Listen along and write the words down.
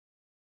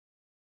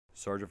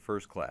Sergeant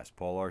First Class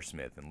Paul R.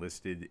 Smith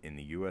enlisted in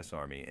the U.S.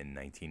 Army in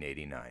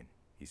 1989.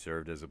 He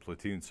served as a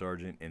platoon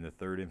sergeant in the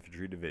 3rd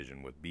Infantry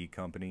Division with B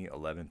Company,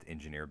 11th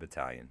Engineer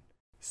Battalion.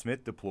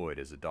 Smith deployed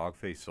as a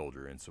Dogface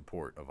Soldier in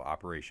support of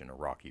Operation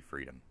Iraqi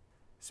Freedom.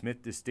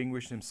 Smith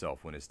distinguished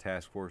himself when his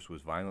task force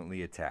was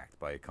violently attacked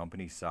by a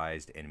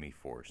company-sized enemy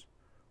force.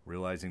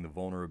 Realizing the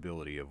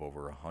vulnerability of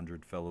over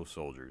 100 fellow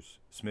soldiers,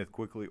 Smith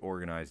quickly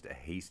organized a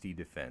hasty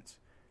defense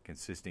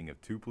consisting of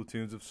 2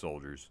 platoons of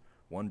soldiers,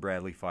 1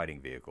 Bradley fighting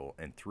vehicle,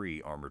 and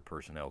 3 armored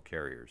personnel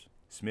carriers.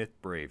 Smith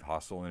braved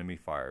hostile enemy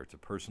fire to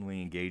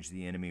personally engage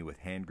the enemy with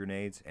hand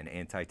grenades and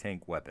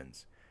anti-tank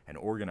weapons, and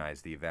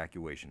organized the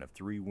evacuation of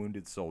 3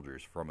 wounded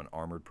soldiers from an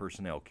armored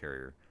personnel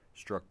carrier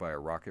struck by a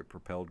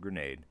rocket-propelled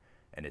grenade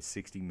and a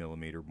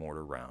 60mm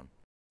mortar round.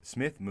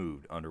 Smith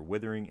moved under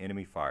withering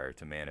enemy fire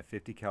to man a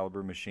 .50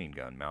 caliber machine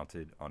gun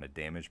mounted on a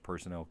damaged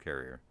personnel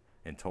carrier.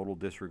 In total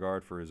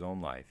disregard for his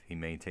own life, he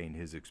maintained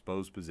his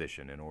exposed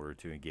position in order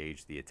to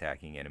engage the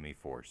attacking enemy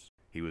force.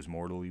 He was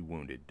mortally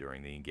wounded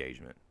during the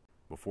engagement.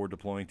 Before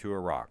deploying to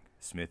Iraq,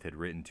 Smith had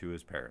written to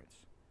his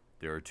parents,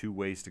 "There are 2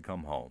 ways to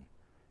come home: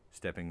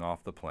 stepping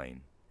off the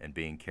plane and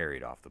being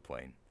carried off the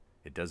plane.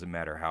 It doesn't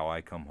matter how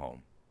I come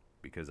home,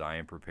 because I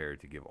am prepared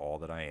to give all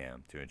that I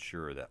am to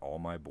ensure that all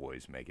my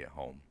boys make it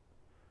home."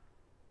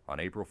 On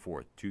April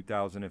 4,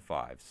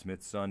 2005,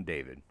 Smith's son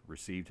David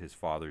received his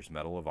father's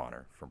Medal of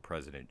Honor from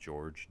President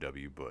George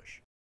W.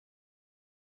 Bush.